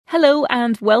Hello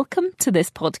and welcome to this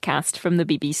podcast from the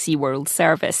BBC World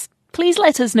Service. Please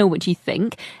let us know what you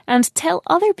think and tell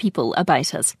other people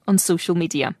about us on social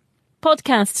media.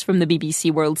 Podcasts from the BBC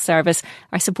World Service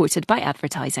are supported by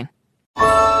advertising.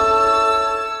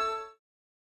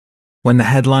 When the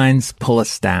headlines pull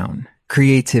us down,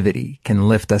 creativity can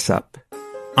lift us up.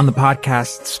 On the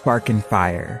podcast Spark and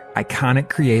Fire, iconic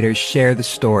creators share the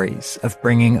stories of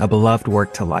bringing a beloved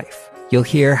work to life. You'll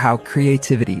hear how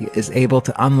creativity is able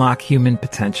to unlock human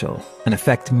potential and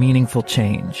affect meaningful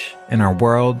change in our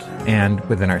world and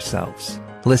within ourselves.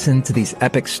 Listen to these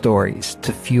epic stories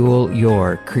to fuel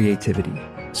your creativity.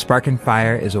 Spark and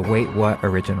Fire is a Wait What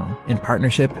original in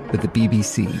partnership with the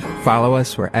BBC. Follow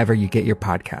us wherever you get your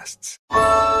podcasts.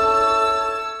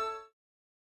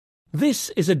 This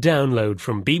is a download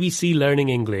from BBC Learning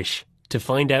English. To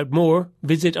find out more,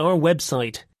 visit our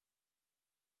website.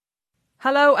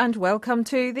 Hello and welcome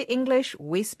to the English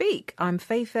We Speak. I'm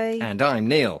Feifei. And I'm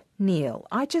Neil. Neil,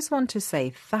 I just want to say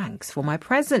thanks for my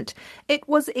present. It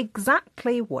was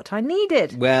exactly what I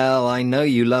needed. Well, I know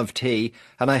you love tea,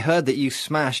 and I heard that you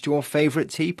smashed your favourite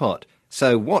teapot.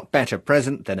 So what better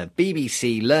present than a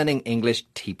BBC Learning English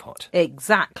teapot?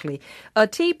 Exactly. A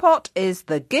teapot is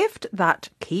the gift that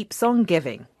keeps on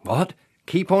giving. What?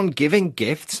 Keep on giving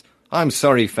gifts? I'm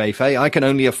sorry, Feifei, I can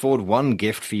only afford one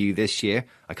gift for you this year.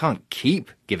 I can't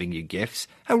keep giving you gifts.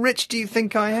 How rich do you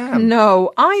think I am?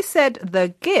 No, I said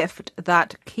the gift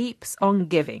that keeps on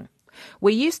giving.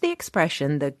 We use the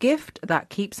expression the gift that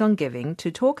keeps on giving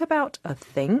to talk about a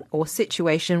thing or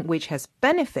situation which has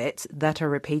benefits that are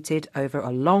repeated over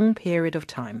a long period of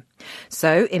time.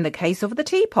 So, in the case of the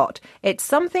teapot, it's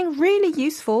something really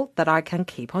useful that I can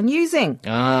keep on using.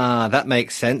 Ah, that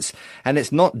makes sense. And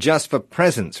it's not just for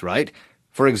presents, right?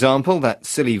 For example, that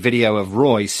silly video of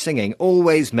Roy singing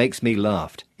always makes me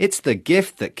laugh. It's the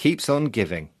gift that keeps on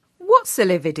giving. What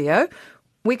silly video?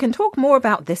 We can talk more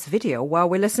about this video while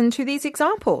we listen to these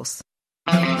examples.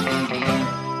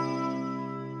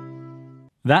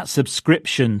 That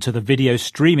subscription to the video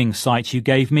streaming site you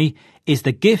gave me is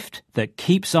the gift that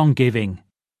keeps on giving.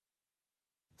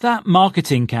 That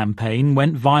marketing campaign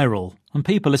went viral and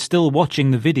people are still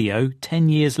watching the video 10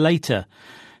 years later.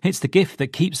 It's the gift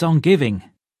that keeps on giving.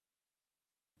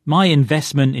 My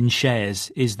investment in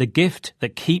shares is the gift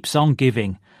that keeps on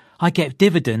giving. I get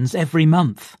dividends every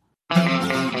month.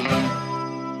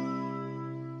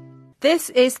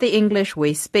 This is the English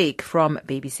We Speak from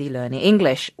BBC Learning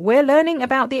English. We're learning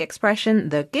about the expression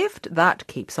the gift that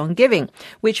keeps on giving,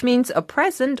 which means a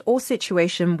present or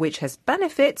situation which has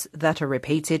benefits that are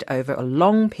repeated over a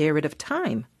long period of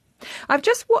time. I've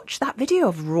just watched that video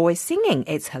of Roy singing.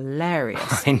 It's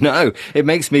hilarious. I know. It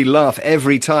makes me laugh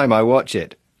every time I watch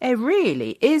it. It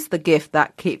really is the gift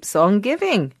that keeps on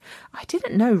giving. I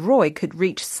didn't know Roy could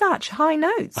reach such high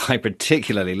notes. I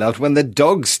particularly loved when the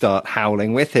dogs start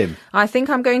howling with him. I think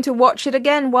I'm going to watch it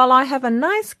again while I have a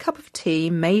nice cup of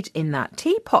tea made in that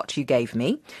teapot you gave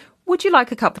me. Would you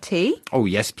like a cup of tea? Oh,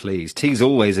 yes, please. Tea's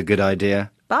always a good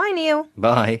idea. Bye, Neil.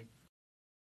 Bye.